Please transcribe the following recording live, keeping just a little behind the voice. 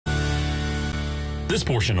This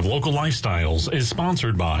portion of Local Lifestyles is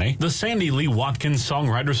sponsored by the Sandy Lee Watkins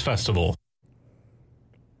Songwriters Festival.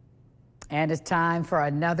 And it's time for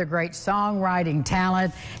another great songwriting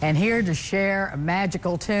talent. And here to share a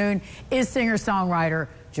magical tune is singer-songwriter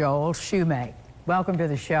Joel Shewmake. Welcome to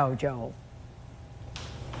the show, Joel.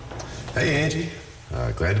 Hey, Angie.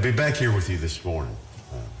 Glad to be back here with you this morning.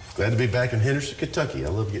 Glad to be back in Henderson, Kentucky. I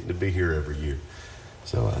love getting to be here every year.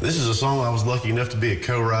 So this is a song I was lucky enough to be a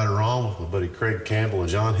co-writer on with my buddy Craig Campbell and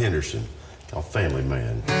John Henderson, called Family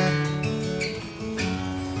Man.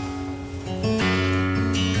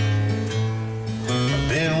 I've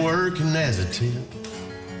been working as a temp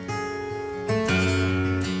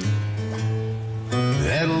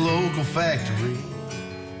at a local factory.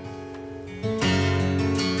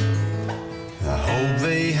 I hope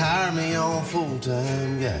they hire me on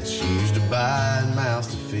full-time. Got shoes to buy and mouths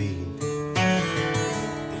to feed.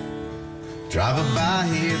 Drive a by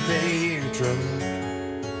here, pay here truck.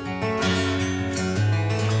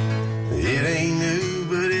 It ain't new,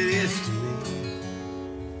 but it is to me.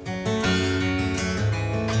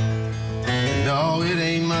 No, it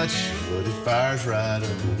ain't much, but it fires right up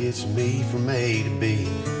and gets me from A to B.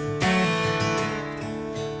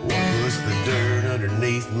 What puts the dirt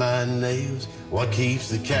underneath my nails? What keeps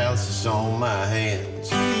the calluses on my hands?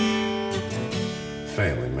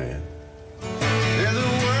 Family Man. They're the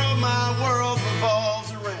world my world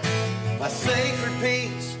revolves around. My sacred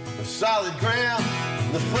piece of solid ground.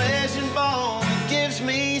 The flesh and bone that gives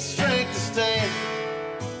me strength to stand.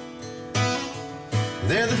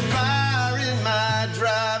 They're the fire in my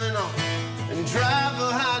driving on and drive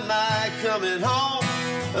behind my coming home.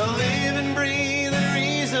 A live and breathe the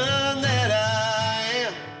reason that I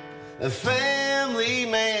am a family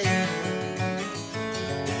man.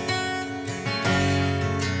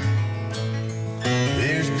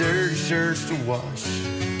 There's dirty shirts to wash,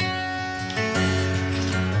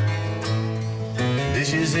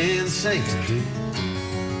 dishes in the sink to do.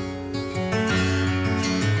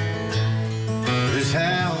 There's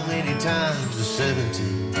how many times the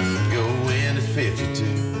 17 go into 52.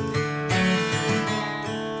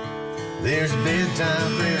 There's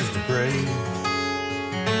bedtime prayers to pray.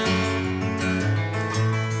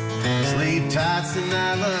 Sleep tights and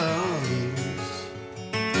I love yous.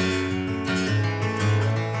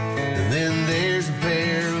 And then there's a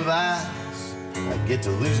pair of eyes I get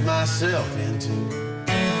to lose myself into.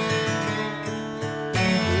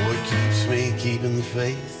 What keeps me keeping the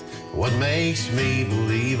faith? What makes me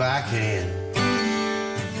believe I can?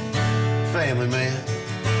 Family Man.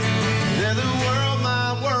 They're the world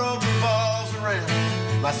my world revolves around.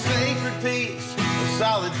 My sacred piece of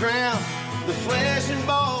solid ground. The flesh and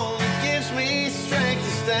bone that gives me strength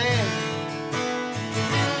to stand.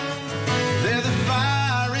 They're the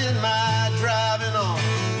fire in my driving on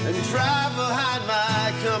and drive behind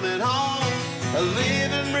my coming home. I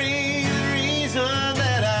live and breathe the reason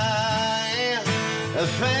that I am a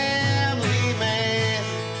family man.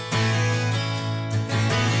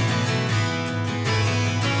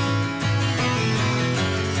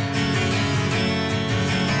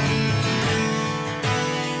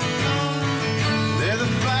 They're the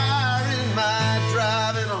fire in my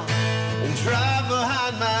driving on and drive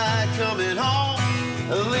behind my coming home.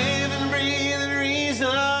 I live and breathe the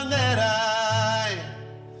reason that I am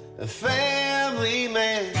a family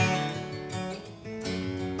man.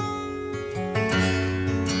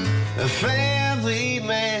 A family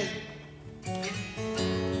man.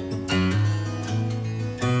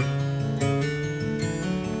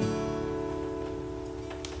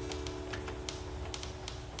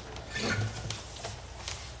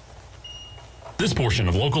 This portion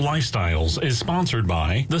of Local Lifestyles is sponsored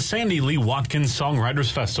by the Sandy Lee Watkins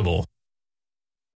Songwriters Festival.